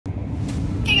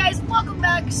welcome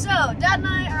back. So, Dad and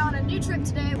I are on a new trip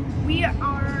today. We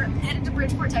are headed to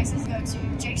Bridgeport, Texas to go to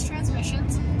Jake's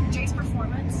Transmissions, Jake's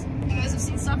Performance. You guys have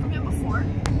seen stuff from him before.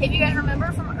 If you guys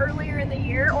remember from earlier in the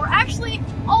year, or actually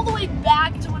all the way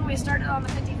back to when we started on the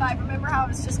 55, remember how I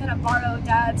was just gonna borrow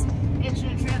Dad's engine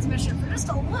and transmission for just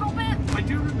a little bit? I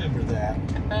do remember that.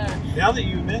 Now that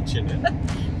you mention it.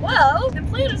 Well, the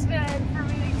plan has been for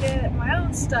me to get my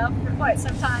own stuff for quite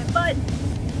some time, but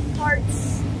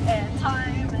parts and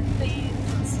time and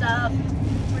things and stuff,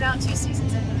 we're now 2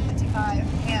 seasons into the 55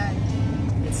 and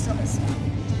it's still his stuff.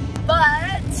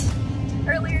 But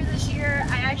earlier this year,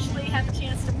 I actually had the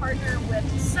chance to partner with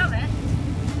Summit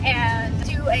and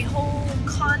do a whole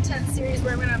content series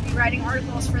where we're going to be writing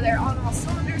articles for their On All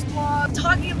Cylinders blog,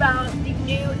 talking about the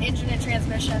new engine and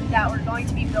transmission that we're going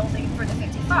to be building for the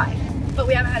 55. But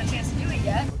we haven't had a chance to do it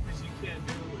yet. Because you can't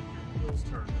do it with your wheels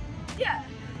turning. Yeah.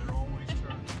 They're always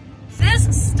turning.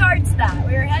 This starts that.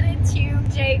 We're headed to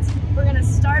Jake's. We're going to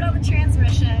start on the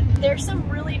transmission. There's some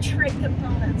really trick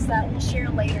components that we'll share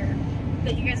later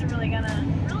that you guys are really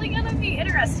gonna be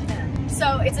interested in.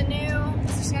 So it's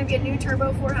just gonna be a new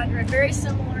Turbo 400, very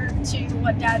similar to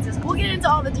what Dad's is. We'll get into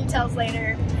all the details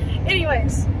later.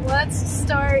 Anyways, let's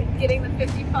start getting the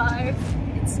 55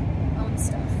 its own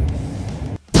stuff.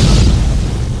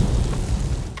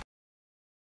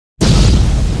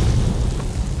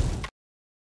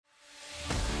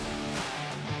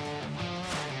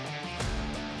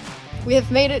 We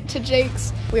have made it to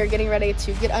Jake's. We are getting ready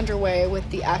to get underway with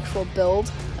the actual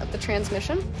build of the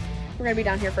transmission. We're gonna be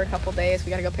down here for a couple days. We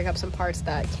gotta go pick up some parts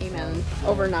that came in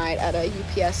overnight at a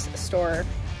UPS store.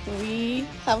 We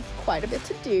have quite a bit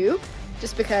to do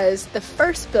just because the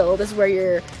first build is where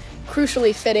you're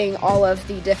crucially fitting all of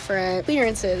the different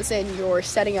clearances and you're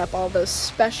setting up all those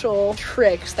special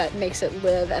tricks that makes it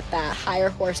live at that higher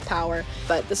horsepower.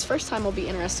 But this first time will be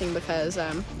interesting because,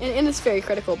 and it's very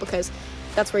critical because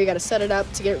that's where you got to set it up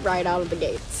to get right out of the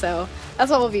gate. So that's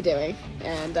what we'll be doing.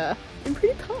 And I'm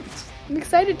pretty pumped. I'm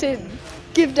excited to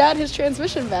give Dad his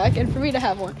transmission back and for me to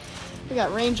have one. We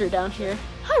got Ranger down here.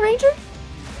 Hi, Ranger.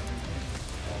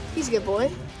 He's a good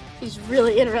boy. He's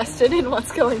really interested in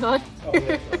what's going on.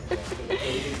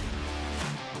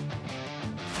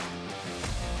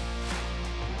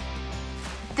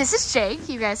 This is Jake.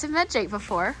 You guys have met Jake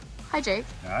before. Hi, Jake.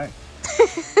 Hi.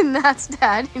 And that's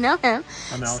Dad. You know him.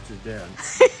 I'm Alex's dad.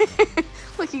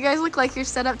 Look, you guys look like you're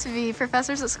set up to be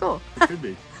professors at school. It could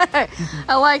be.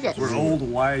 I like it. We're old,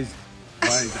 wise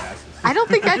asses. I don't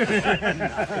think I'd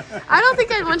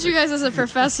want you guys as a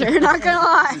professor, not gonna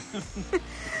lie.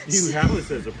 You have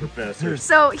us as a professor.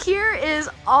 So here is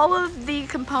all of the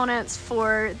components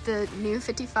for the new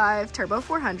 55 Turbo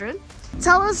 400.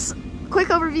 Tell us, quick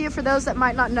overview for those that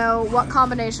might not know what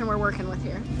combination we're working with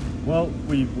here. Well,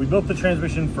 we built the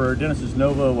transmission for Dennis's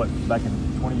Nova, back in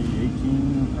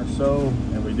 2018 or so,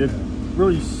 and we did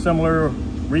really similar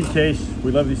Reid Case.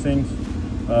 We love these things.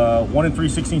 1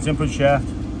 3/16 input shaft,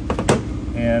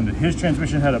 and his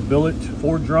transmission had a billet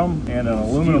forward drum and an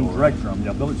aluminum direct drum.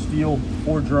 Yeah, billet steel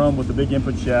forward drum with the big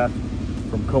input shaft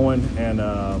from Cohen and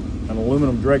an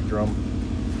aluminum direct drum.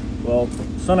 Well,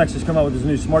 Sonnax has come out with this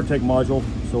new SmartTech module,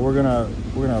 so we're gonna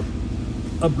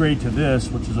upgrade to this,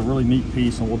 which is a really neat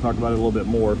piece, and we'll talk about it a little bit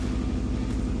more.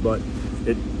 But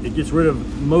it gets rid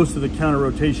of most of the counter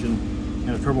rotation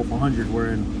in a Turbo 400,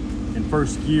 where in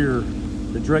first gear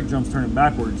the direct drum's turning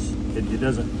backwards. It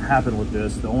doesn't happen with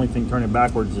this. The only thing turning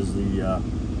backwards is the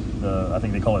I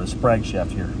think they call it a sprag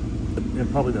shaft here, and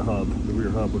probably the hub, the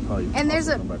rear hub would probably. And there's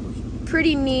a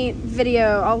pretty neat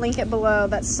video, I'll link it below,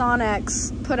 that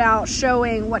Sonnax put out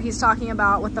showing what he's talking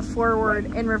about with the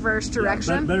forward and reverse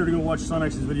direction. Yeah, better to go watch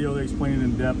Sonnax's video. They explain it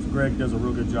in depth. Greg does a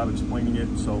real good job explaining it,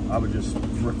 so I would just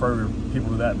refer people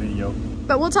to that video.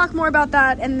 But we'll talk more about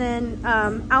that, and then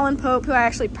Alan Pope, who I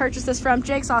actually purchased this from.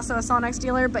 Jake's also a Sonnax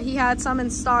dealer, but he had some in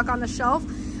stock on the shelf.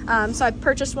 So I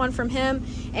purchased one from him,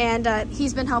 and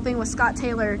he's been helping with Scott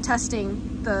Taylor testing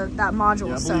that module.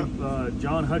 Yeah, I believe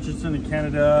John Hutchinson in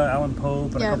Canada, Alan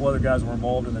Pope, and a couple other guys were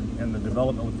involved in the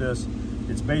development with this.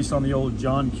 It's based on the old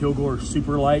John Kilgore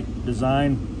Superlight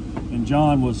design, and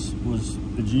John was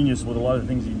the genius with a lot of the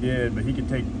things he did, but he could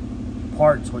take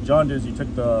parts. What John did is he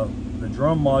took the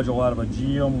drum module out of a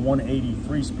GM 180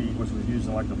 3-speed, which was used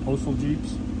in like the postal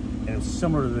Jeeps, and it's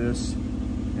similar to this,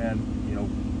 and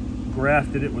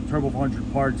grafted it with Turbo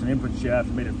 400 parts and input shaft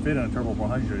and made it fit on a Turbo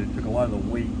 400. It took a lot of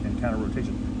the weight and counter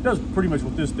rotation. It does pretty much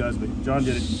what this does, but John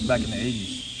did it back in the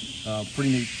 80s.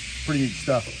 Pretty neat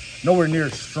stuff. Nowhere near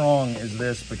as strong as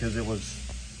this because it was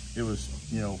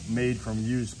made from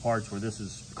used parts, where this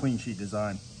is clean sheet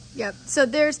design. Yep. So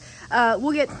there's,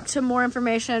 we'll get to more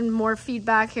information, more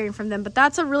feedback, hearing from them. But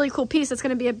that's a really cool piece. That's going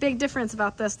to be a big difference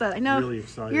about this that I know Really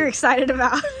excited. you're excited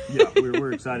about. Yeah,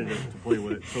 we're excited to play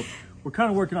with it. So we're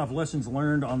kind of working off lessons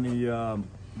learned on the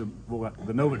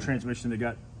Nova transmission that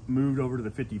got moved over to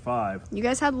the 55. You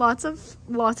guys had lots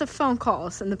of phone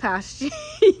calls in the past year.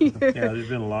 Yeah, there's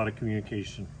been a lot of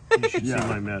communication. You should see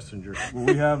my messenger. Well,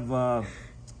 we have.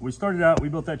 We started out, we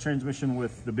built that transmission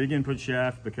with the big input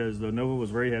shaft because the Nova was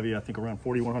very heavy, I think around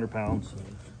 4,100 pounds.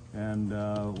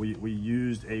 And we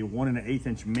used a 1 1/8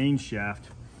 inch main shaft,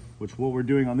 which what we're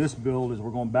doing on this build is we're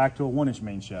going back to a 1-inch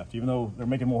main shaft. Even though they're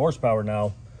making more horsepower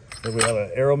now, we have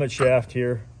an Aeromit shaft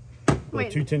here with a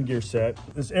 210 gear set.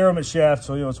 This Aeromit shaft,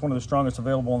 so it's one of the strongest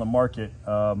available on the market.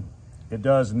 It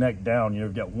does neck down.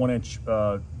 You've got 1-inch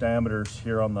diameters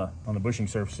here on the bushing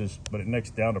surfaces, but it necks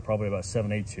down to probably about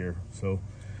 7/8 here. So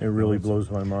it really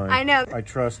blows my mind. I know. I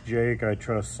trust Jake. I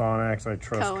trust Sonnax. I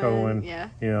trust Cohen. Yeah.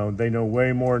 They know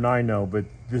way more than I know. But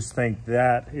just think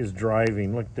that is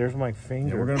driving. Look, there's my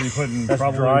finger. Yeah, we're going to be putting that's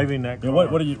probably driving that car.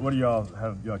 What do y'all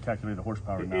have calculated the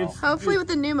horsepower now? Hopefully with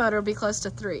the new motor, it'll be close to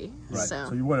 3. Right. So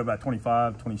So you went about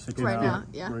 25, 26 right now,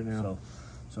 yeah. Right now.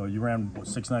 So you ran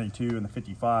 692 in the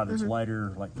 55. That's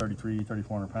lighter, like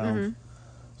 3,400 pounds.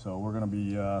 So we're going to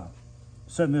be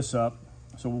setting this up.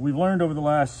 So what we've learned over the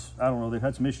last, I don't know, they've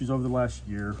had some issues over the last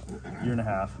year and a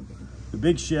half. The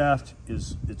big shaft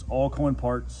it's all Cohen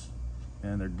parts,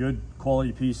 and they're good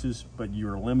quality pieces, but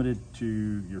you're limited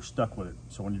to, you're stuck with it.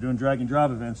 So when you're doing drag and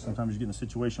drive events, sometimes you get in a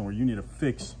situation where you need to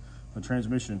fix the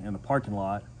transmission in the parking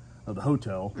lot of the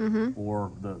hotel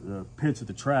or the pits at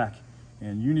the track,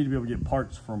 and you need to be able to get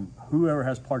parts from whoever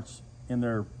has parts in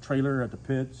their trailer at the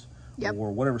pits,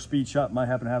 or whatever speed shop might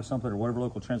happen to have something, or whatever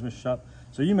local transmission shop.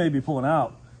 So you may be pulling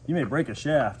out, you may break a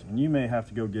shaft, and you may have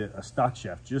to go get a stock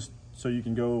shaft just so you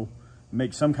can go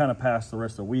make some kind of pass the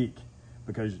rest of the week,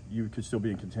 because you could still be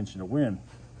in contention to win.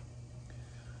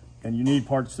 And you need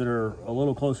parts that are a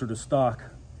little closer to stock,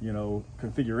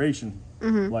 configuration,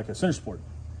 like a center sport.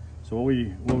 So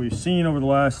what we've seen over the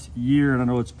last year, and I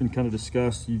know it's been kind of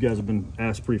discussed, you guys have been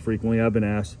asked pretty frequently, I've been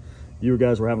asked, you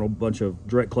guys were having a bunch of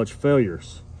direct clutch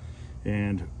failures.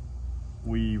 And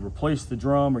we replaced the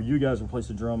drum, or you guys replaced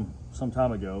the drum some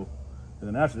time ago. And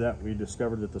then after that, we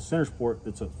discovered that the center sport,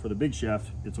 for the big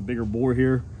shaft, it's a bigger bore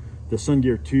here. The Sun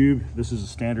Gear tube, this is a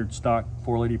standard stock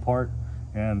 480 part.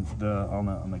 And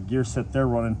on the gear set they're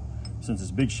running, since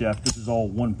it's big shaft, this is all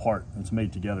one part. It's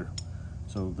made together.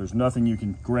 So there's nothing you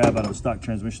can grab out of the stock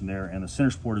transmission there. And the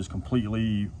center sport is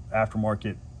completely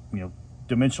aftermarket,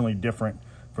 dimensionally different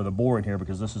for the bore in here,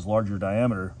 because this is larger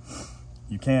diameter.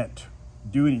 You can't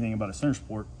do anything about a center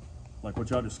sport like what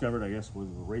y'all discovered, I guess, was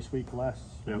Race Week last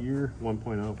year.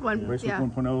 1.0. Race Week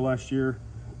 1.0 last year.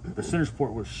 The center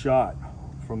sport was shot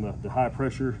from the high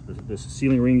pressure. The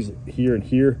sealing rings here and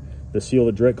here that seal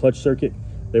the direct clutch circuit,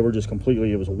 they were just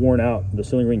completely, it was worn out. The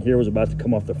sealing ring here was about to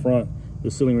come off the front.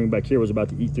 The sealing ring back here was about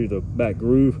to eat through the back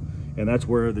groove, and that's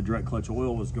where the direct clutch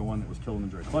oil was going that was killing the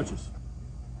direct clutches.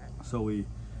 So we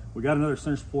got another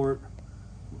center sport.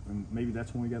 And maybe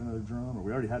that's when we got another drum, or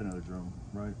we already had another drum,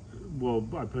 right? Well,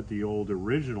 I put the old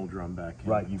original drum back in.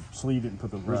 Right, you sleeved it and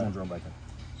put the original drum back in.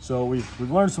 So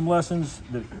we've learned some lessons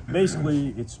that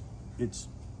basically it's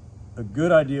a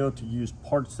good idea to use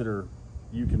parts that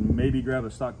you can maybe grab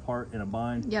a stock part in a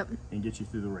bind and get you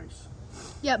through the race.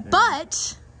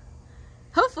 But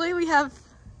hopefully we have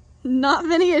not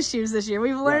many issues this year.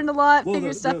 We've learned a lot,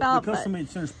 figured stuff out. The custom-made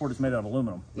center sport is made out of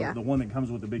aluminum. The one that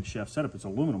comes with the big shaft setup, it's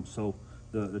aluminum. So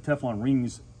the Teflon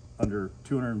rings under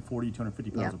 240,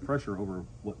 250 pounds of pressure over,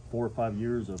 4 or 5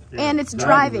 years of... And it's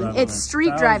driving. It's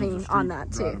street driving on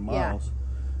that, too.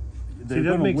 They're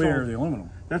going to wear the aluminum.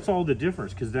 That's all the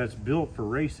difference, because that's built for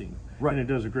racing. Right. And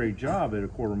it does a great job at a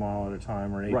 1/4 mile at a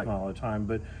time or an 1/8 mile at a time.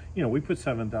 But, we put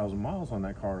 7,000 miles on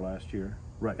that car last year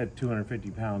at 250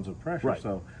 pounds of pressure.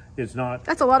 So it's not...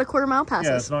 That's a lot of 1/4 mile passes.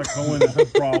 Yeah, it's not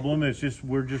Cohen's problem. It's just,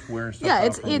 we're just wearing stuff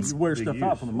out. It's you wear stuff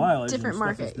out from the mileage. Different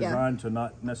market, It's designed to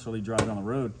not necessarily drive down the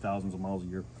road thousands of miles a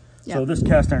year. So this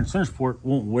cast iron center sport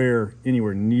won't wear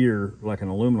anywhere near like an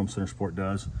aluminum center sport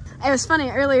does. It was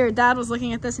funny, earlier Dad was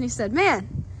looking at this and he said,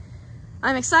 man,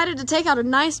 I'm excited to take out a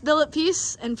nice billet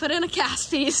piece and put in a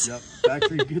cast piece.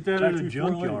 Actually, get that at a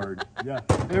junkyard.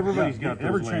 Everybody's got those.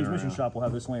 Every transmission shop will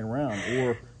have this laying around,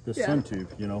 or this sun tube,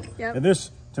 Yep. And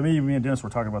this, to me and Dennis were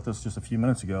talking about this just a few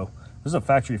minutes ago. This is a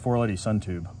factory 480 sun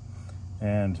tube,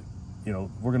 and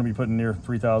we're going to be putting near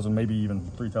 3,000, maybe even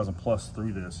 3,000 plus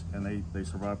through this, and they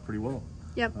survive pretty well.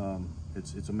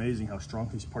 It's amazing how strong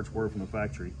these parts were from the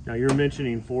factory. Now you're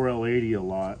mentioning 4L80 a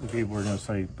lot, and people are going to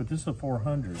say, but this is a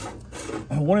 400.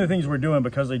 One of the things we're doing,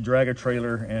 because they drag a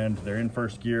trailer and they're in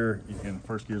first gear, and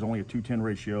first gear is only a 210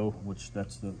 ratio, which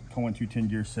that's the Cohen 210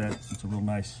 gear set. It's a real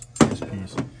nice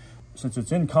piece. Since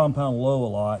it's in compound low a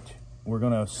lot, we're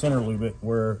going to center lube it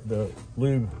where the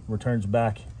lube returns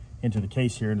back into the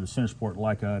case here, into the center sport,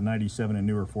 like a 97 and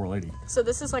newer 480. So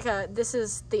this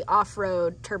is the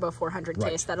off-road turbo 400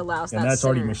 case that allows that. And that's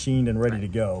center. already machined and ready to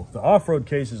go. The off-road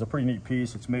case is a pretty neat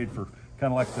piece. It's made for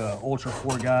kind of like the Ultra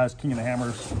 4 guys, King of the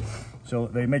Hammers. So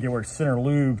they make it where it's center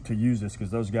lube to use this, because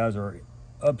those guys are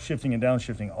upshifting and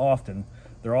downshifting often.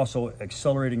 They're also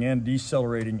accelerating and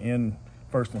decelerating in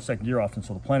first and second gear often,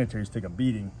 so the planetaries take a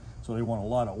beating. So they want a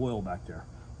lot of oil back there.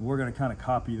 We're going to kind of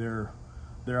copy their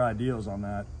ideals on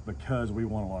that, because we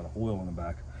want a lot of oil in the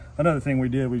back. Another thing we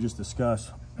did, we just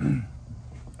discussed,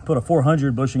 put a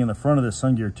 400 bushing in the front of this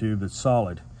sun gear tube that's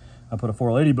solid. I put a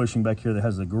 480 bushing back here that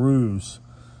has the grooves.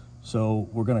 So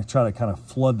we're going to try to kind of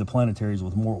flood the planetaries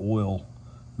with more oil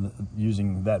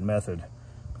using that method,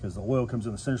 because the oil comes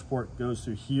in the center sport, goes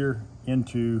through here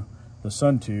into the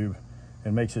sun tube,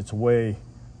 and makes its way,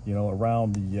 you know,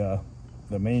 around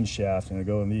the main shaft, and it'll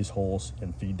go in these holes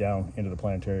and feed down into the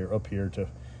planetary, or up here to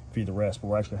feed the rest. But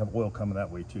we'll actually have oil coming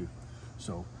that way too.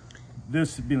 So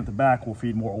this being at the back will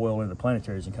feed more oil into the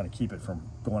planetaries and kind of keep it from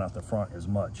going out the front as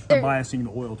much. Biasing the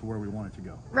oil to where we want it to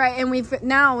go. Right, and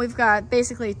we've got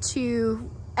basically two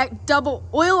double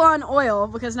oil on oil,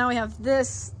 because now we have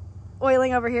this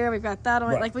oiling over here. We've got that oil.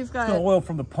 Right. Like we've got oil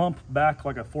from the pump back,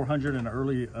 like a 400 and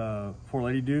early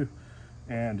 480 do.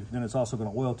 And then it's also going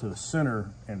to oil to the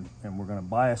center, and we're going to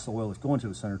bias the oil that's going to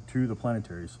the center to the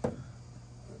planetaries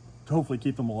to hopefully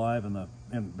keep them alive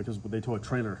and because they tow a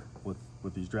trailer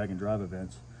with these drag and drive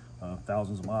events,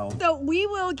 thousands of miles. So we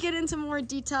will get into more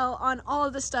detail on all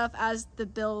of the stuff as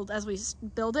we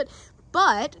build it,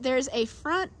 but there's a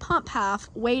front pump half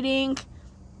waiting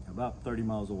about 30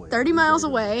 miles away. 30 miles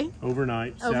away.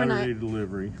 Overnight, Saturday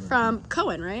delivery. From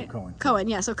Cohen, right? Cohen,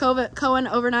 yeah. So Cohen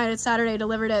overnighted Saturday,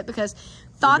 delivered it, because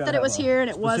thought that it was here and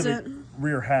it wasn't.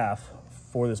 Rear half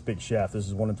for this big shaft. This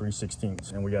is 1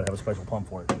 3/16, and we got to have a special pump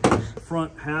for it.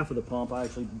 Front half of the pump, I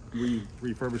actually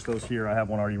refurbished those here. I have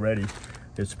one already ready.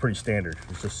 It's pretty standard.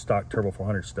 It's just stock Turbo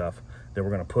 400 stuff that we're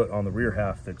going to put on the rear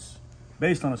half that's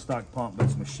based on a stock pump, but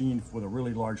it's machined with a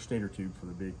really large stator tube for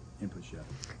the big input shaft.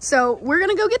 So we're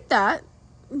going to go get that,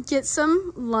 get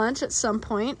some lunch at some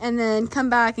point, and then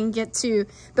come back and get to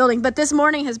building. But this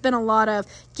morning has been a lot of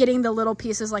getting the little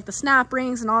pieces like the snap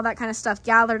rings and all that kind of stuff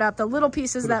gathered up, the little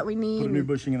pieces that we need. Put a new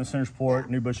bushing in the center support,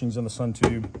 new bushings in the sun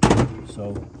tube.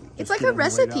 So it's like a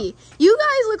recipe. You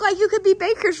guys look like you could be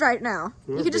bakers right now.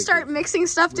 You could just start mixing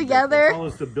stuff together. They call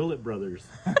us the Billet Brothers.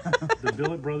 The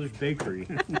Billet Brothers Bakery.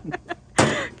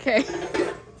 Okay.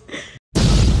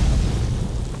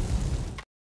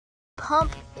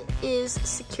 Pump is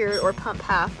secured, or pump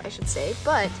half I should say,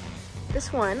 but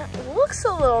this one looks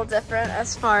a little different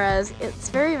as far as it's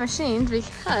very machined,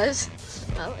 because,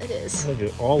 well, it is. Look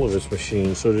at all of it's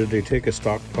machined. So did they take a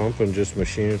stock pump and just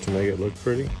machine it to make it look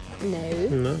pretty? No.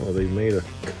 No, they made a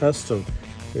custom.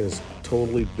 It's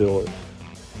totally billet.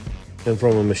 And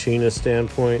from a machinist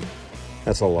standpoint,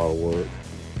 that's a lot of work.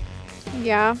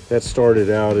 Yeah. That started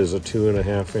out as a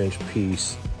 2.5 inch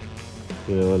piece.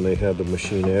 You know, and they had to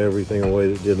machine everything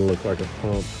away that didn't look like a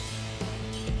pump.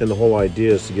 And the whole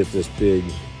idea is to get this big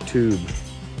tube,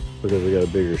 because we got a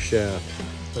bigger shaft.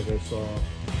 Like I saw up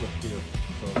here.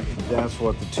 So that's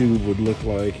what the tube would look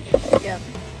like. Yep.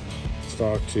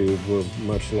 Stock tube were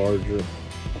much larger.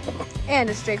 And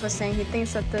as Jake was saying, he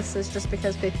thinks that this is just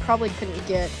because they probably couldn't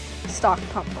get stock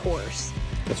pump cores.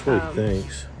 That's what he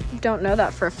thinks. Don't know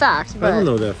that for a fact, but I don't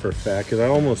know that for a fact, because I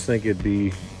almost think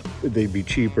they'd be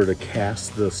cheaper to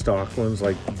cast the stock ones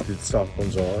like the stock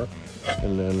ones are,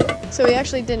 and then. So we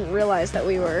actually didn't realize that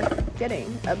we were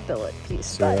getting a billet piece,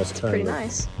 So but that's it's pretty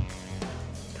nice.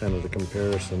 Kind of the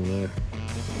comparison there.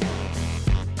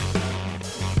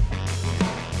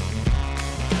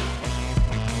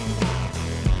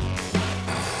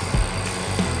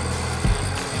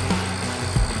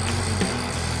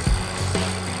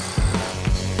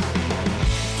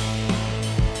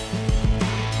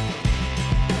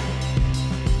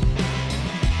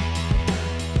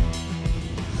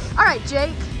 All right,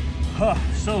 Jake.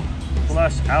 So the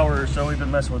last hour or so we've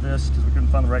been messing with this because we couldn't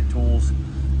find the right tools,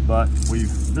 but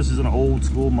this is an old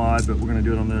school mod, but we're going to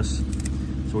do it on this.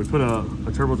 So we put a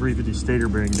Turbo 350 stator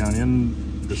bearing down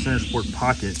in the center support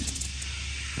pocket.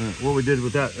 What we did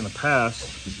with that in the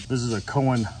past, this is a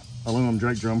Cohen aluminum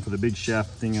drake drum for the big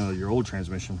shaft thing of your old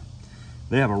transmission.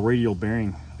 They have a radial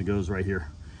bearing that goes right here,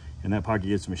 and that pocket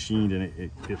gets machined, and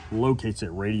it locates it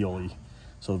radially,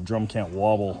 so the drum can't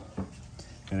wobble,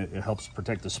 and it helps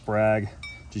protect the sprag.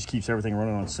 Just keeps everything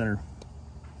running on center.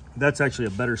 That's actually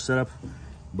a better setup,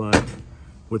 but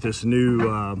with this new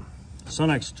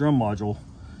Sonnax drum module,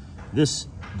 this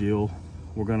deal,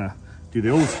 we're gonna do the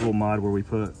old school mod where we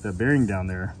put the bearing down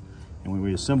there, and when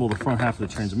we assemble the front half of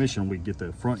the transmission, we get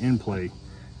the front end plate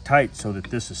tight so that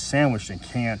this is sandwiched and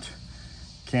can't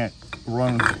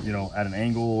run, you know, at an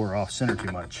angle or off center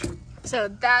too much. So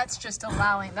that's just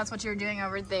allowing, that's what you're doing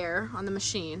over there on the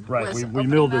machine. Right, we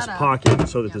milled this pocket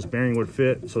so that this bearing would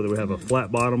fit, so that we have a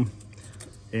flat bottom,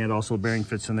 and also the bearing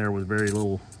fits in there with very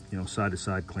little, you know, side to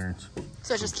side clearance.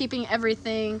 So it's just keeping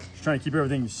everything. Just trying to keep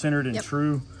everything centered and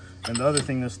true. And the other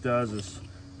thing this does is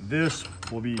this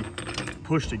will be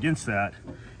pushed against that.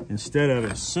 Instead of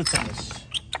it sits on this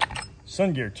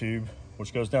sun gear tube,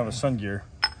 which goes down the sun gear,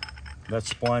 that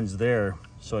spline's there.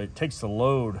 So it takes the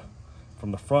load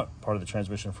from the front part of the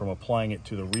transmission from applying it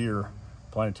to the rear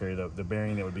planetary, the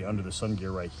bearing that would be under the sun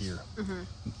gear right here.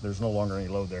 There's no longer any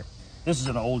load there. This is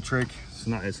an old trick.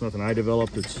 It's nothing I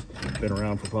developed. It's been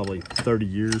around for probably 30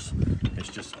 years. It's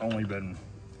just only been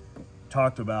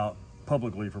talked about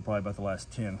publicly for probably about the last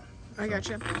 10. I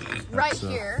gotcha. Right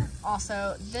here,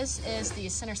 also, this is the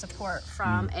center support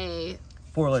from a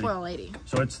 480.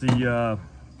 So it's the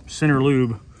center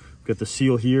lube. We've got the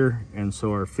seal here, and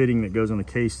so our fitting that goes in the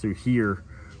case through here,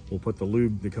 we'll put the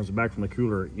lube that comes back from the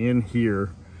cooler in here,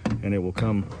 and it will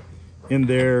come in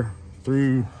there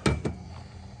through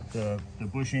the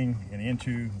bushing and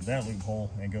into that loophole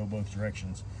and go both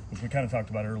directions, which we kind of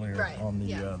talked about earlier on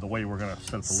the way we're going to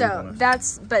set up the lube on it.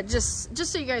 That's, but just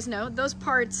so you guys know, those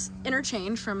parts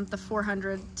interchange from the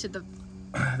 400 to the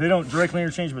they don't directly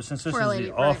interchange, but since this is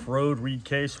the off-road Reid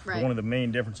case, one of the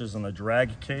main differences in the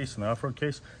drag case and the off-road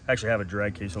case, I actually have a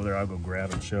drag case over there. I'll go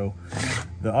grab and show.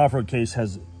 The off-road case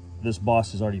has, this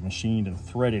boss is already machined and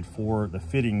threaded for the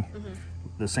fitting,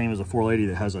 the same as a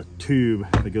 480 that has a tube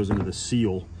that goes into the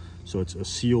seal. So it's a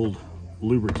sealed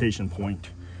lubrication point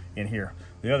in here.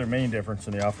 The other main difference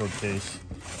in the off-road case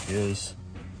is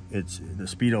the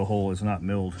speedo hole is not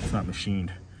milled, it's not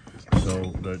machined. So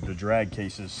the drag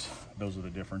cases, those are the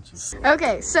differences.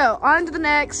 Okay, so on to the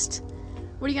next.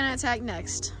 What are you gonna attack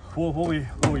next? Well, what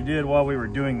we did while we were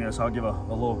doing this, I'll give a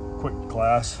little quick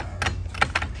class.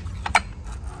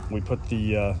 We put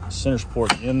the center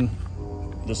support in.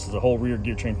 This is the whole rear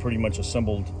gear train pretty much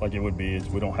assembled like it would be.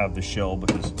 We don't have the shell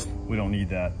because we don't need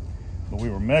that. But we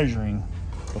were measuring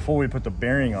before we put the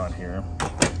bearing on here,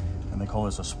 and they call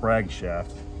this a sprag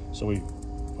shaft. So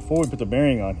before we put the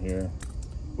bearing on here,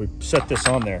 we set this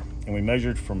on there and we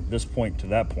measured from this point to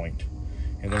that point.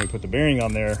 And then we put the bearing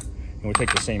on there and we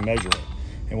take the same measurement.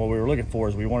 And what we were looking for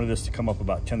is we wanted this to come up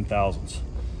about 10 thousandths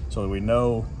so that we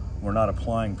know we're not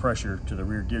applying pressure to the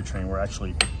rear gear train. We're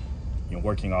actually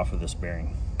working off of this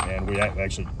bearing. And we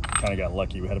actually kind of got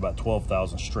lucky. We had about 12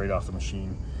 thousandths straight off the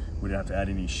machine. We didn't have to add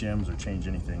any shims or change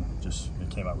anything. Just, it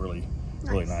came out really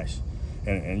nice.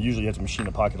 And usually you have to machine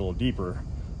the pocket a little deeper,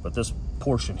 but this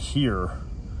portion here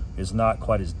is not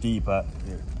quite as deep. I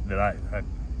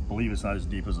believe it's not as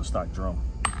deep as a stock drum.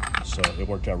 So it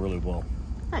worked out really well.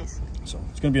 Nice. So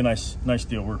it's gonna be a nice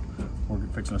deal. We're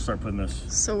fixing to start putting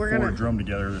this drum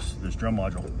together, this drum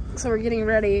module. So we're getting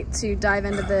ready to dive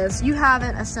into this. You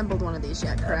haven't assembled one of these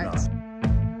yet, correct?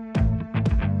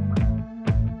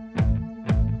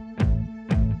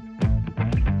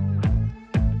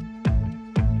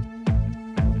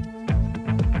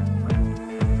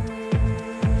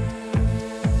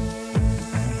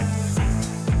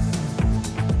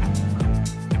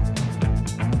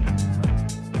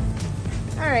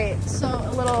 Alright, so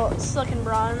a little silicon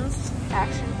bronze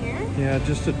action here. Yeah,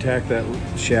 just to tack that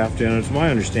shaft in. It's my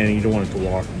understanding you don't want it to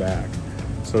lock back.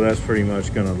 So that's pretty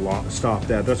much going to stop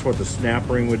that. That's what the snap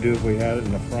ring would do if we had it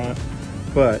in the front.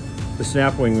 But the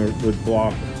snap ring would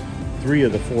block 3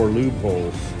 of the 4 lube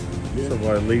holes. Yeah. So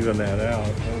by leaving that out,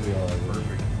 that would be all right.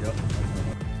 Perfect. Yep.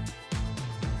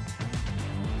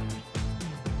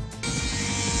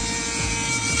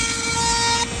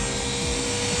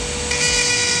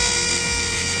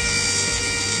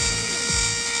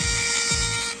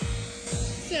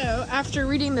 So after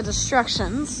reading the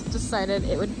instructions, decided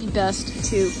it would be best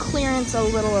to clearance a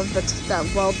little of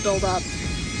that weld buildup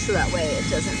so that way it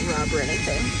doesn't rub or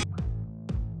anything.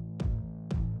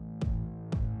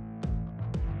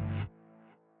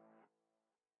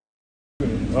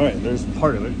 All right, there's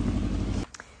part of it.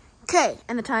 Okay,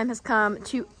 and the time has come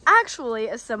to actually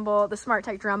assemble the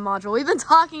SmartTech drum module. We've been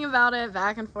talking about it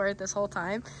back and forth this whole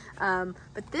time,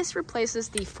 but this replaces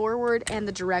the forward and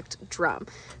the direct drum.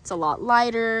 It's a lot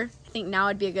lighter, I think now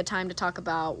would be a good time to talk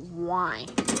about why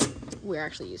we're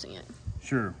actually using it.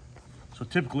 Sure. So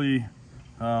typically,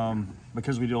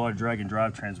 because we do a lot of drag and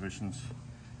drive transmissions,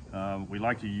 we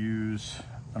like to use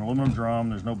an aluminum drum.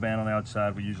 There's no band on the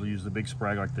outside. We usually use the big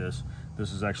sprag like this.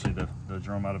 This is actually the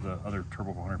drum out of the other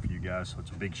Turbo 400 for you guys, so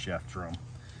it's a big shaft drum.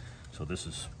 So this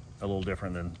is a little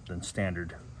different than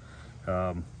standard.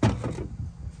 So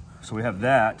we have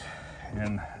that,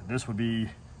 and this would be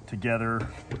together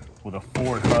with a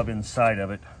Ford hub inside of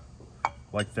it,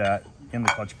 like that, in the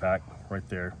clutch pack right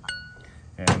there.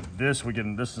 And this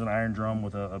is an iron drum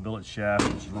with a billet shaft,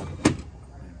 which is a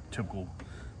little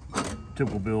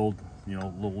typical build, you know,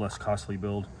 a little less costly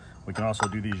build. We can also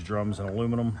do these drums in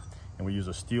aluminum, and we use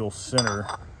a steel center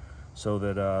so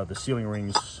that the sealing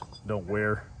rings don't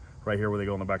wear right here where they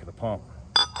go in the back of the pump.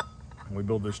 And we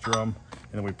build this drum,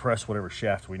 and then we press whatever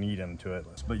shaft we need into it.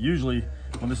 But usually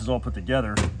when this is all put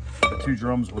together, the two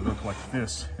drums would look like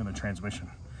this in the transmission,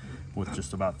 with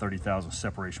just about 30 thousandths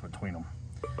separation between them.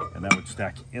 And that would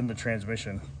stack in the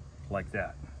transmission like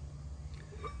that.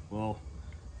 Well,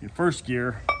 in first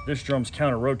gear, this drum's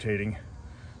counter-rotating,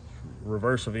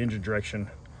 reverse of the engine direction,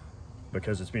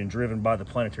 because it's being driven by the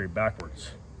planetary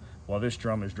backwards, while this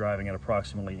drum is driving at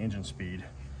approximately engine speed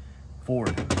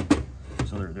forward.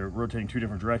 So they're rotating two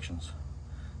different directions.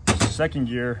 The second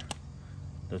gear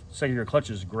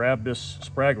clutches grab this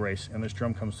sprag race, and this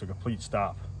drum comes to a complete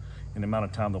stop in the amount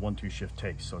of time the 1-2 shift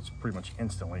takes, so it's pretty much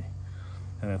instantly.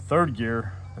 And then third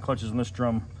gear, the clutches in this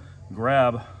drum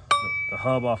grab the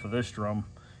hub off of this drum,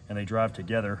 and they drive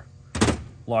together,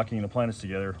 locking the planets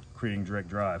together, creating direct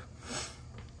drive.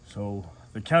 So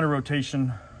the counter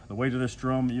rotation, the weight of this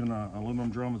drum, even an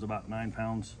aluminum drum, is about 9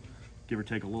 pounds, give or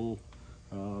take a little.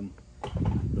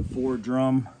 The Ford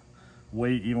drum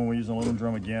weight, even when we use an aluminum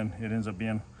drum, again, it ends up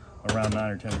being around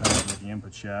 9 or 10 pounds with the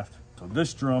input shaft. So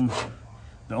this drum,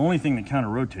 the only thing that counter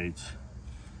rotates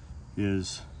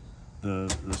is the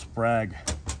sprag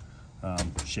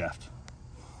shaft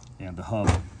and the hub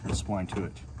that's splined to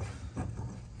it.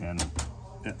 And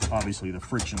obviously the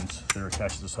frictions that are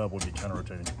attached to this hub will be counter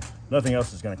rotating. Nothing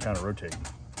else is going to counter rotate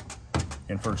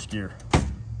in first gear.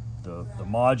 The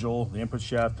module, the input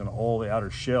shaft, and all the outer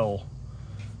shell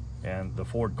and the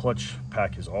Ford clutch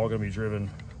pack is all going to be driven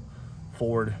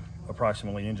forward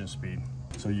approximately engine speed.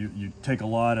 So you take a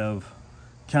lot of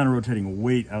counter rotating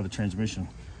weight out of the transmission,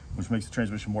 which makes the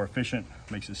transmission more efficient,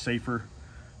 makes it safer.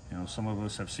 You know, some of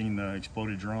us have seen the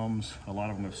exploded drums. A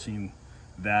lot of them have seen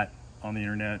that on the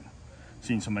internet,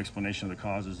 seen some explanation of the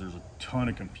causes. There's a ton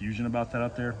of confusion about that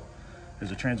out there. As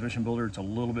a transmission builder, it's a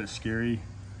little bit scary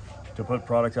to put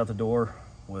product out the door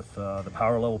with the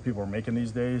power level people are making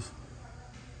these days.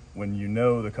 When you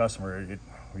know the customer,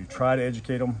 when you try to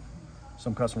educate them,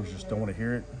 some customers just don't want to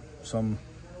hear it. Some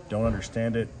don't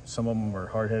understand it. Some of them are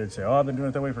hard-headed, say, oh, I've been doing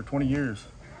it that way for 20 years.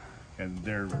 And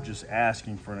they're just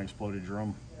asking for an exploded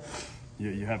drum.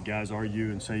 You have guys argue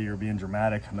and say you're being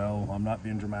dramatic. No, I'm not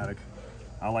being dramatic.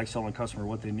 I like selling a customer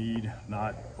what they need,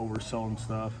 not overselling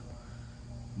stuff.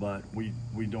 But we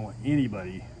don't want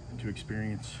anybody to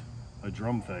experience a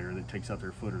drum failure that takes out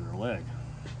their foot or their leg.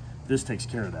 This takes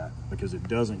care of that because it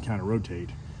doesn't counter rotate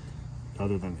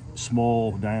other than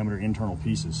small diameter internal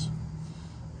pieces.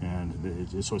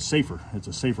 And so it's safer. It's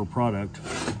a safer product,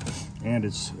 and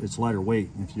it's lighter weight.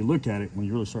 If you look at it, when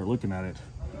you really start looking at it,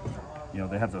 you know,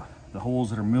 they have the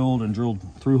holes that are milled and drilled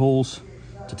through holes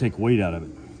to take weight out of it.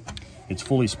 It's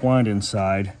fully splined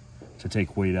inside to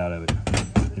take weight out of it.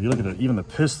 If you look at even the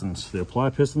pistons, the apply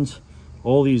pistons,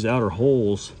 all these outer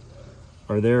holes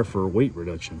are there for weight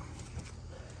reduction.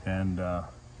 And you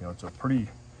know, it's a pretty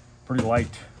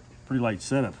light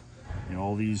setup. You know,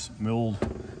 all these milled,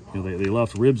 you know, they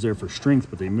left ribs there for strength,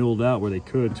 but they milled out where they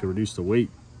could to reduce the weight.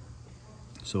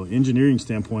 So engineering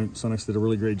standpoint, Sonnax did a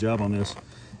really great job on this.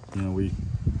 You know, we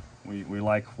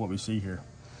like what we see here.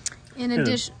 In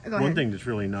addition, one thing that's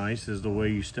really nice is the way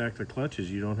you stack the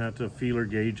clutches. You don't have to feeler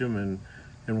gauge them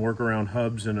and work around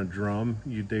hubs in a drum.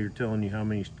 They're telling you how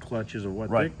many clutches of what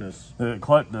thickness. The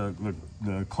clutch,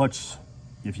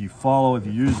 if you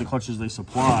use the clutches they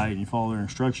supply and you follow their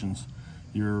instructions,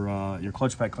 your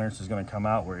clutch pack clearance is going to come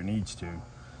out where it needs to,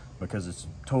 because it's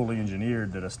totally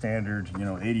engineered that a standard, you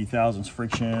know, 80 thousandths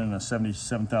friction and a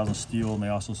 77 thousandths steel, and they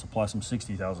also supply some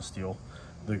 60 thousandths steel.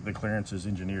 The clearance is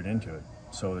engineered into it,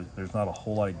 so there's not a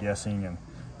whole lot of guessing and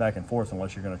back and forth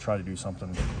unless you're going to try to do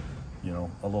something, you know,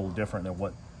 a little different than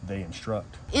what they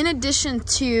instruct. In addition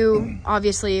to,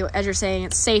 obviously, as you're saying,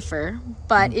 it's safer,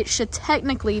 but it should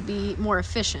technically be more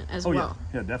efficient as well.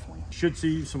 Yeah, definitely. Should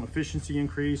see some efficiency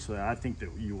increase. I think that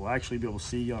you will actually be able to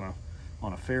see on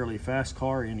a fairly fast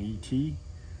car in ET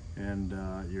and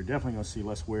you're definitely going to see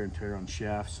less wear and tear on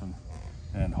shafts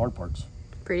and hard parts.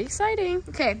 Pretty exciting.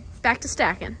 Okay, back to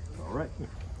stacking. All right.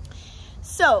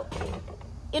 So,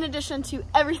 in addition to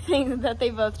everything that they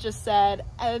both just said,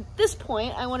 at this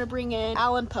point, I want to bring in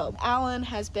Alan Pope. Alan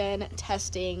has been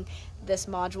testing this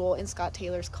module in Scott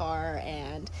Taylor's car,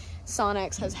 and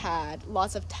Sonnax has had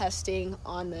lots of testing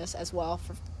on this as well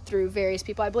through various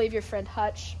people. I believe your friend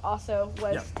Hutch also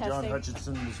was testing. John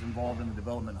Hutchinson was involved in the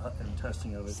development and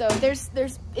testing of it. So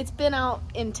it's been out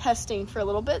in testing for a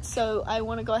little bit, so I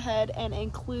want to go ahead and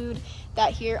include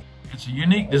that here. It's a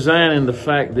unique design in the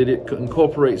fact that it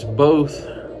incorporates both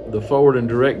the forward and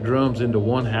direct drums into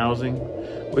one housing,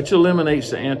 which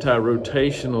eliminates the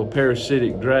anti-rotational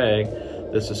parasitic drag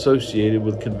that's associated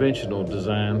with conventional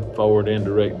design forward and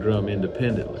direct drum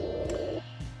independently.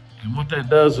 And what that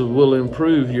does is will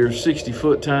improve your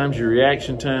 60-foot times, your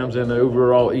reaction times, and the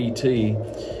overall ET.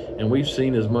 And we've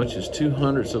seen as much as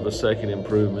 0.02 of a second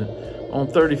improvement on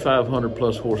 3,500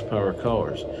 plus horsepower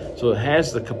cars. So it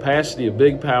has the capacity of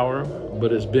big power,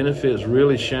 but its benefits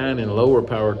really shine in lower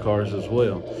power cars as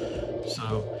well.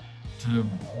 So to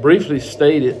briefly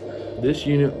state it, this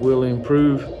unit will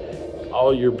improve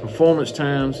all your performance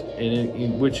times,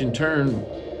 and which in turn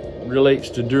relates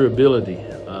to durability.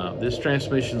 This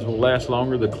transmissions will last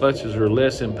longer. The clutches are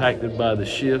less impacted by the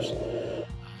shifts,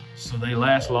 so they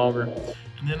last longer.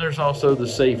 And then there's also the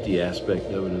safety aspect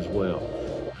of it as well.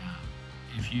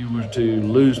 If you were to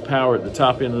lose power at the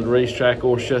top end of the racetrack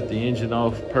or shut the engine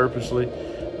off purposely,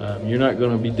 you're not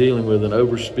going to be dealing with an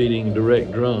overspeeding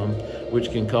direct drum,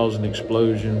 which can cause an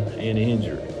explosion and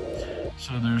injury.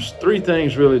 So there's three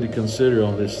things really to consider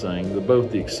on this thing.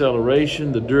 Both the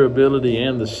acceleration, the durability,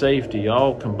 and the safety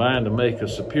all combine to make a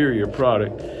superior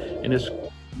product, and it's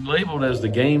labeled as the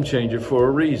game changer for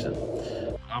a reason.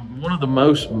 One of the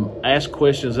most asked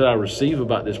questions that I receive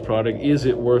about this product, is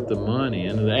it worth the money?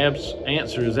 And the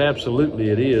answer is absolutely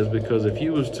it is, because if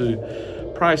you was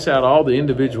to price out all the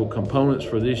individual components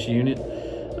for this unit,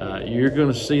 you're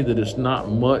going to see that it's not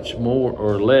much more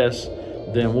or less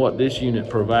than what this unit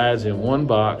provides in one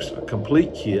box, a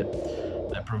complete kit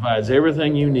that provides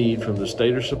everything you need from the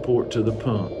stator support to the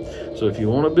pump. So if you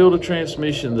want to build a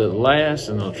transmission that lasts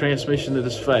and a transmission that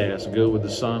is fast, go with the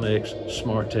Sonnax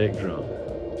SmartTech drum.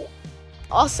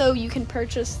 Also, you can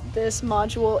purchase this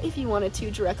module if you wanted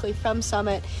to directly from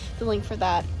Summit. The link for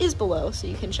that is below, so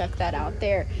you can check that out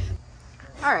there.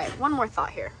 All right, one more thought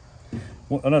here.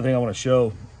 Well, another thing I want to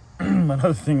show,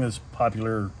 another thing that's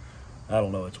popular, I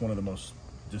don't know, it's one of the most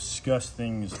discussed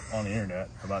things on the internet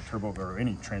about turbo or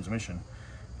any transmission.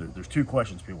 There's two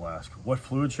questions people ask. What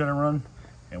fluid should I run,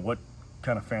 and what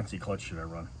kind of fancy clutch should I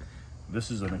run? This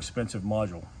is an expensive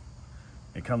module.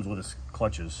 It comes with its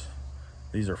clutches.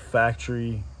 These are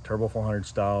factory Turbo 400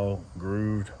 style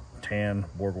grooved tan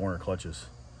Borg-Warner clutches.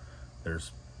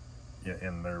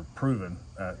 And they're proven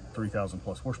at 3,000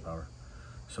 plus horsepower.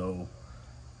 So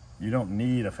you don't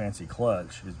need a fancy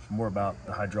clutch. It's more about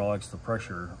the hydraulics, the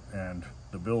pressure, and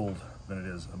the build than it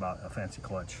is about a fancy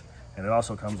clutch. And it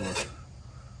also comes with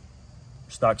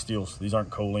stock steels. These aren't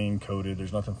choline coated.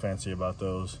 There's nothing fancy about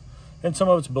those. And some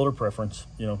of it's builder preference.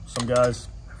 You know, some guys,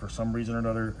 for some reason or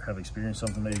another, have experienced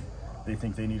something they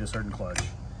think they need a certain clutch.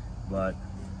 But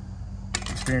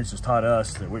experience has taught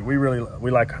us that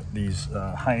we like these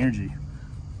high energy,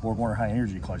 Borg-Warner high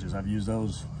energy clutches. I've used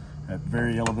those at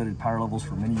very elevated power levels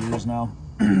for many years now,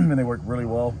 and they work really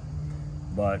well.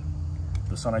 But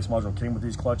the Sonnax module came with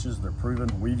these clutches. They're proven.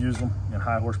 We've used them in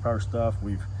high horsepower stuff.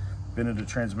 We've been into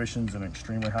transmissions and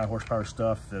extremely high horsepower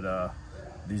stuff that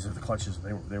these are the clutches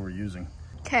they were using.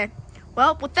 Okay,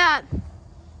 well, with that,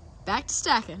 back to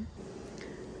stacking.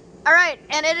 All right,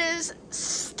 and it is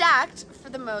stacked for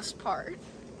the most part.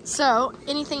 So,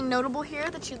 anything notable here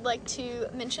that you'd like to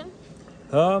mention?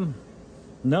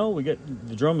 No, we got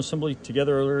the drum assembly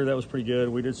together earlier. That was pretty good.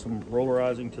 We did some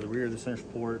rollerizing to the rear of the center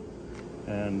support,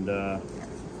 and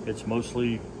it's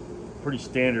mostly pretty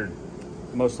standard.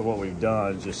 Most of what we've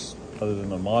done, just other than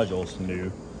the modules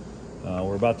new.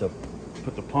 We're about to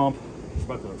put the pump,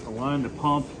 we're about to align the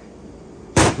pump,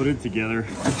 put it together.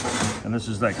 And this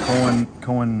is that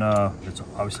Cohen it's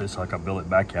obviously it's like a billet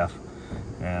back half.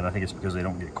 And I think it's because they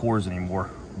don't get cores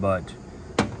anymore. But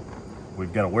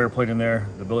we've got a wear plate in there,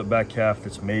 the billet back half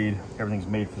that's made, everything's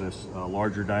made for this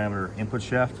larger diameter input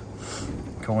shaft.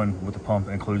 Cohen with the pump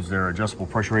includes their adjustable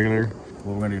pressure regulator.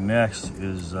 What we're gonna do next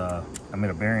is I made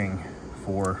a bearing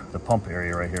for the pump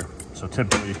area right here. So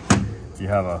typically you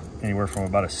have anywhere from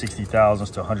about a 60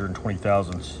 thousandths to 120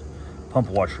 thousandths pump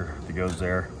washer that goes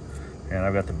there. And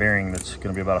I've got the bearing that's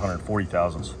gonna be about 140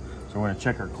 thousandths. So we're gonna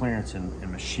check our clearance and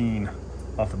machine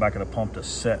off the back of the pump to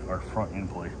set our front end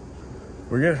plate.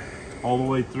 We're good. All the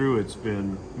way through, it's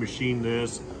been machine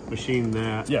this, machine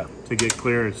that, yeah, to get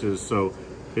clearances. So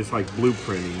it's like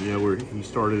blueprinting, you know, where he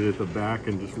started at the back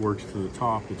and just works to the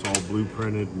top. It's all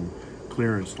blueprinted and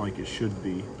clearance like it should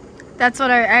be. That's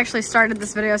what I actually started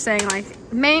this video saying, like,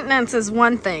 maintenance is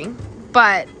one thing,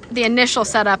 but the initial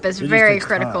setup is very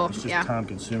critical. It's just time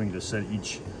consuming to set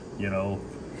each, you know,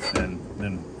 and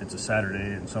then it's a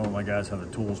Saturday and some of my guys have the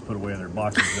tools put away in their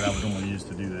boxes that I would normally use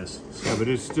to do this. So. Yeah, but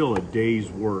it's still a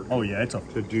day's work. Oh yeah, it's a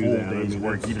to do full that. day's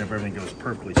work, even if everything goes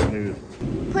perfectly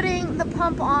smooth. Putting the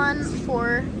pump on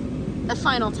for the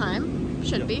final time,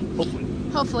 should be.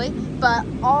 Hopefully. But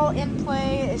all in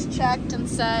play is checked and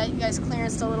set. You guys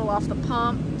clearanced a little off the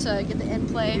pump to get the in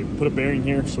play. We put a bearing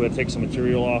here so that takes some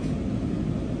material off.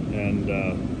 And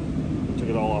we took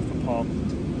it all off the pump.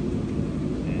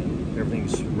 And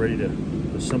everything's ready to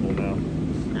assemble now.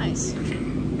 Nice.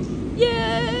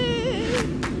 Yay!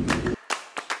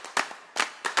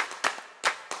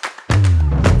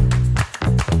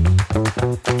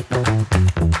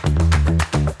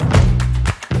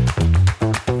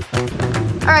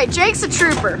 All right, Jake's a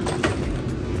trooper.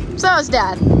 So is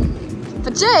Dad.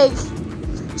 But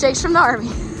Jake's from the Army.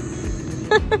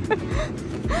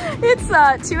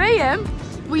 It's 2 a.m.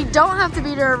 We don't have to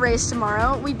be to a race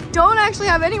tomorrow. We don't actually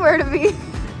have anywhere to be.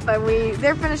 But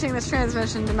they're finishing this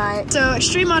transmission tonight. So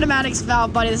Extreme Automatics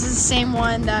valve body, this is the same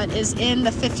one that is in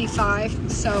the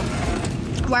 55. So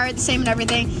wired the same and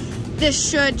everything. This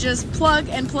should just plug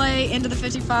and play into the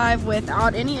 55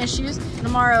 without any issues.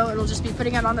 Tomorrow it'll just be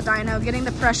putting it on the dyno, getting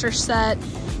the pressure set,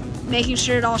 making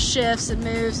sure it all shifts and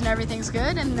moves and everything's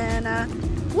good. And then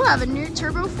we'll have a new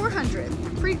Turbo 400.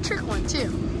 Pretty trick one too.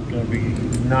 Gonna be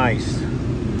nice.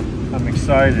 I'm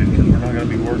excited because we're not gonna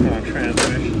be working on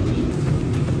transmissions.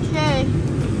 Okay,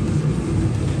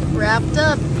 wrapped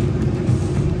up.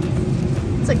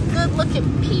 It's a good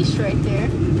looking piece right there.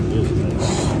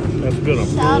 That's been a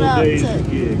Shout out full day's to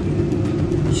gig.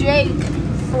 Jake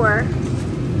for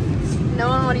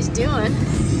knowing what he's doing.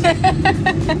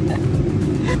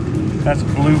 That's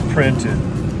blueprinted.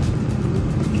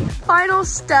 Final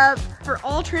step for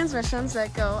all transmissions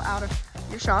that go out of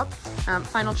your shop.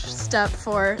 Final step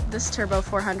for this Turbo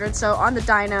 400. So on the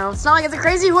dyno, it's not like it's a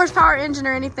crazy horsepower engine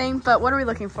or anything, but what are we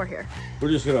looking for here? We're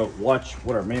just gonna watch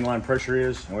what our mainline pressure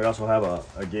is, and we also have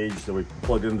a gauge that we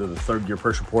plugged into the 3rd gear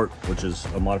pressure port, which is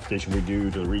a modification we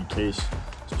do to the Reid Case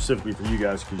specifically for you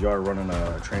guys because you are running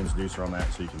a transducer on that,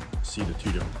 so you can see the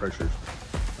 2 different pressures.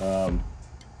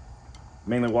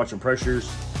 Mainly watching pressures,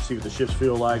 see what the shifts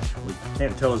feel like. We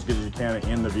can't tell as good as you can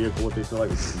in the vehicle what they feel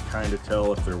like. We can kind of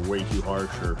tell if they're way too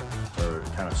harsh or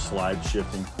kind of slide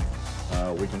shifting.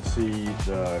 We can see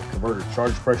the converter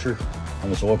charge pressure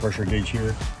on this oil pressure gauge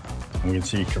here. And we can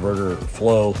see converter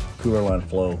flow, cooler line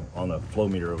flow on the flow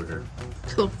meter over here.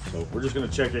 Cool. So we're just gonna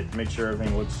check it, make sure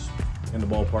everything looks in the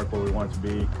ballpark where we want it to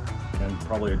be, and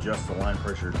probably adjust the line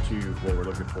pressure to what we're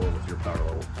looking for with your power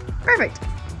level. Perfect.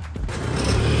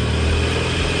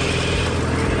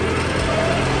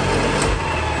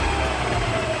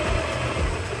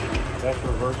 That's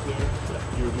reversing.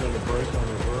 You were doing the brake on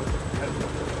reverse.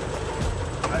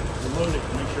 I reloaded it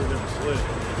to make sure it doesn't slip.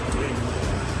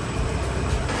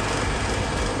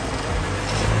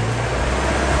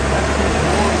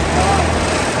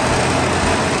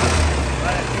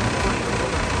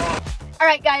 All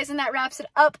right, guys, and that wraps it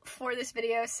up for this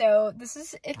video. So this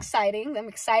is exciting. I'm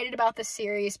excited about this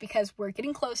series because we're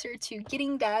getting closer to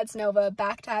getting Dad's Nova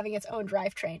back to having its own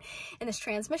drivetrain. And this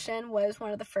transmission was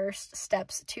one of the first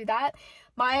steps to that.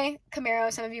 My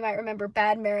Camaro, some of you might remember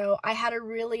Bad Marrow, I had a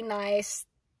really nice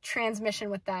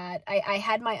transmission with that. I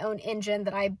had my own engine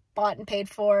that I bought and paid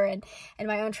for and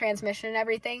my own transmission and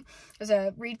everything. It was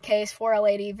a Reid Case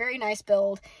 4L80, very nice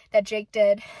build that Jake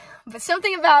did. But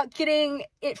something about getting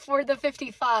it for the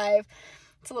 55,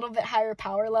 it's a little bit higher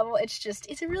power level. It's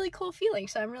a really cool feeling.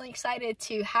 So I'm really excited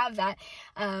to have that.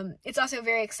 It's also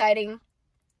very exciting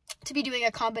to be doing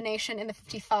a combination in the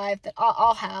 55 that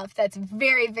I'll have that's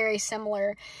very, very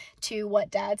similar to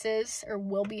what Dad's is or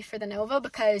will be for the Nova,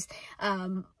 because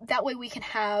that way we can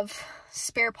have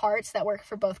spare parts that work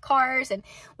for both cars and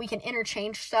we can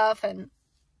interchange stuff, and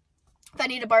if I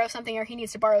need to borrow something or he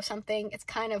needs to borrow something, it's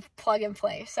kind of plug and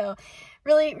play. So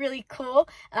really, really cool.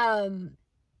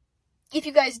 If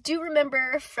you guys do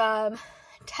remember from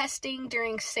testing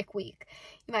during sick week,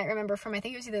 you might remember from, I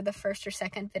think it was either the first or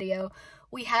second video,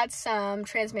 we had some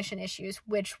transmission issues,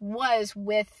 which was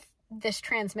with this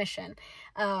transmission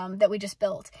that we just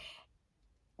built.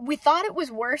 We thought it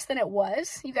was worse than it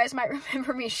was. You guys might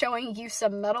remember me showing you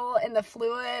some metal in the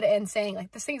fluid and saying,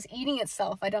 like, this thing's eating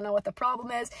itself. I don't know what the problem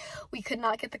is. We could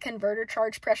not get the converter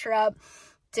charge pressure up.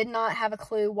 did not have a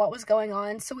clue what was going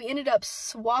on. So we ended up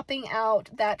swapping out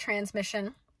that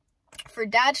transmission for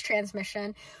Dad's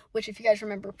transmission, which, if you guys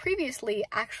remember previously,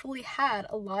 actually had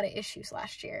a lot of issues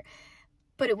last year.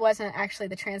 But it wasn't actually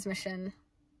the transmission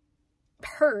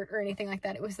hurt or anything like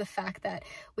that. It was the fact that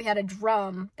we had a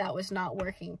drum that was not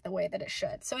working the way that it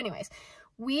should. So anyways,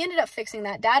 we ended up fixing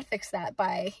that. Dad fixed that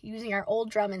by using our old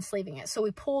drum and sleeving it. So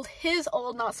we pulled his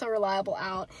old not so reliable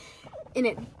out, and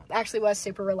it actually was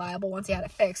super reliable once he had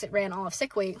it fixed. It ran all of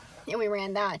sick week, and we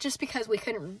ran that just because we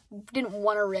didn't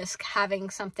want to risk having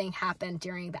something happen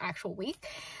during the actual week.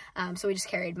 So we just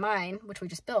carried mine, which we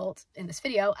just built in this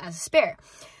video, as a spare.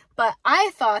 But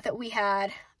I thought that we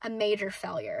had a major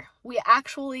failure. We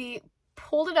actually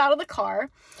pulled it out of the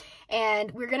car, and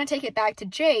we're going to take it back to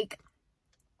Jake.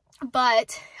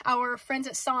 But our friends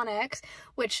at Sonnax,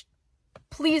 which,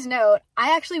 please note,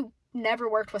 I actually never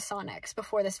worked with Sonnax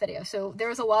before this video. So there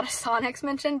was a lot of Sonnax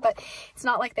mentioned, but it's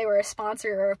not like they were a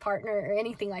sponsor or a partner or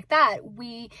anything like that.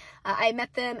 I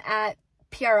met them at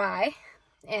PRI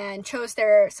and chose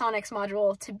their Sonnax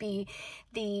module to be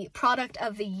the product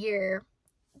of the year,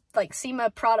 like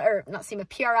SEMA product, or not SEMA,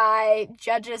 PRI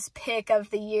judges pick of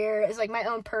the year. Is like my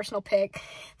own personal pick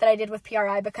that I did with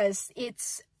PRI, because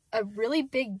it's a really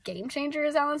big game changer,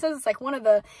 as Alan says. It's like one of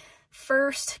the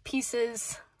first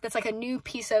pieces that's like a new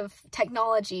piece of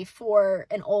technology for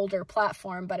an older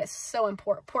platform, but it's so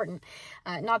important.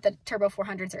 Not that Turbo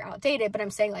 400s are outdated, but I'm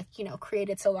saying, like, you know,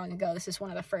 created so long ago, this is one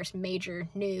of the first major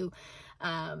new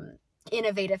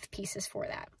innovative pieces for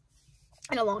that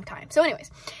in a long time. So anyways,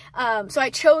 so I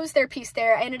chose their piece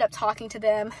there. I ended up talking to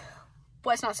them.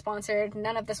 Was not sponsored.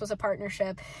 None of this was a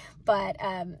partnership, but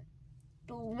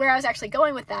where I was actually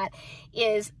going with that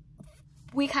is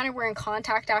we kind of were in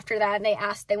contact after that, and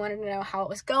they wanted to know how it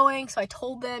was going. So I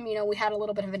told them, you know, we had a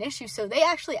little bit of an issue. So they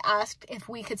actually asked if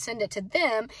we could send it to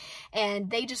them, and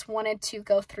they just wanted to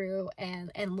go through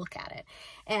and look at it.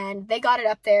 And they got it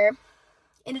up there,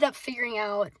 ended up figuring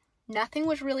out nothing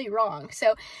was really wrong.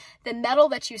 So the metal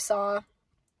that you saw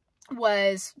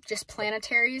was just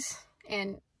planetaries,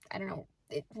 and I don't know,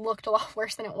 it looked a lot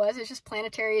worse than it was. It's just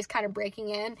planetaries kind of breaking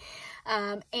in.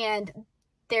 And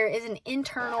there is an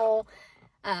internal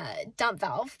dump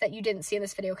valve that you didn't see in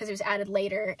this video because it was added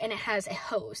later, and it has a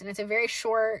hose, and it's a very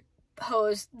short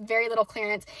hose, very little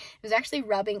clearance. It was actually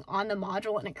rubbing on the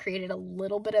module, and it created a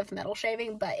little bit of metal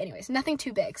shaving, but anyways, nothing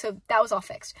too big. So that was all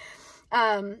fixed.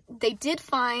 They did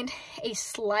find a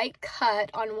slight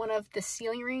cut on one of the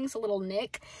sealing rings, a little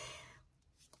nick.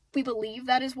 We believe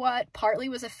that is what partly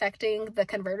was affecting the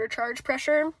converter charge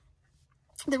pressure.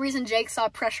 The reason Jake saw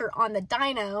pressure on the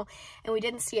dyno and we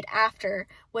didn't see it after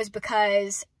was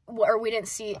because, or we didn't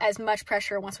see as much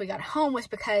pressure once we got home, was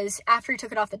because after he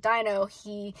took it off the dyno,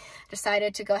 he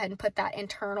decided to go ahead and put that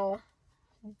internal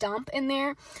dump in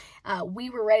there. We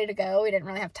were ready to go. We didn't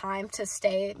really have time to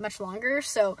stay much longer,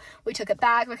 so we took it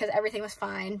back because everything was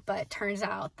fine. But turns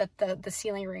out that the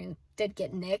sealing ring did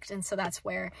get nicked, and so that's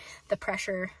where the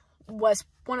pressure was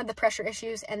one of the pressure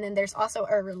issues. And then there's also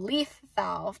a relief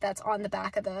valve that's on the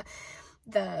back of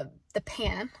the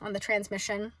pan on the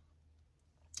transmission,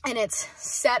 and it's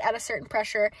set at a certain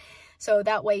pressure, so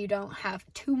that way you don't have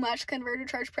too much converter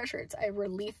charge pressure. It's a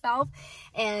relief valve,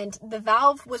 and the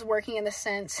valve was working in the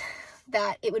sense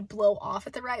that it would blow off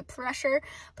at the right pressure,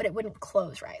 but it wouldn't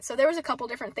close right. So there was a couple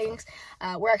different things.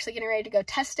 We're actually getting ready to go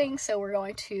testing, so we're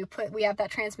going to we have that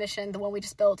transmission, the one we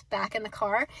just built, back in the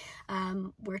car.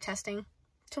 We're testing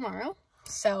tomorrow,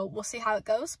 so we'll see how it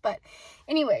goes. But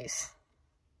anyways,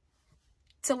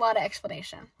 it's a lot of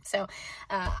explanation. So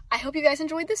I hope you guys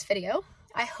enjoyed this video.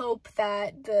 I hope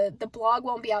that the blog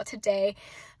won't be out today,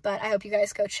 but I hope you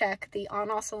guys go check the On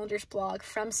All Cylinders blog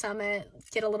from Summit,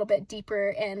 get a little bit deeper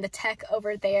in the tech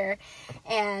over there.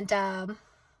 And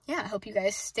yeah, I hope you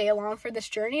guys stay along for this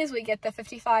journey as we get the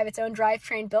 55 its own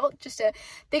drivetrain built. Just a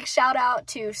big shout out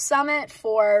to Summit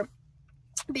for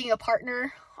being a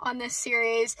partner on this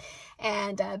series,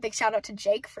 and a big shout out to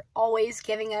Jake for always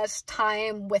giving us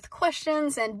time with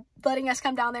questions and letting us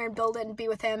come down there and build it and be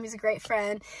with him. He's a great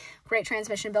friend, great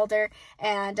transmission builder.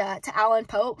 And to Alan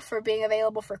Pope for being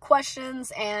available for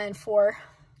questions and for,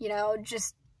 you know,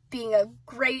 just being a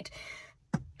great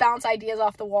bounce ideas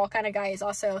off the wall kind of guy. He's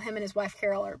also, him and his wife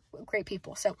Carol are great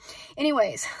people. So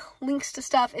anyways, links to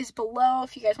stuff is below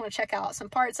if you guys want to check out some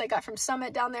parts I got from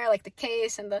Summit down there, like the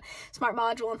case and the smart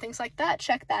module and things like that.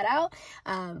 Check that out.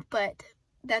 But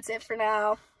that's it for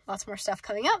now. Lots more stuff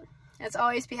coming up. As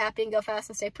always, be happy and go fast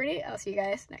and stay pretty. I'll see you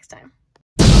guys next time.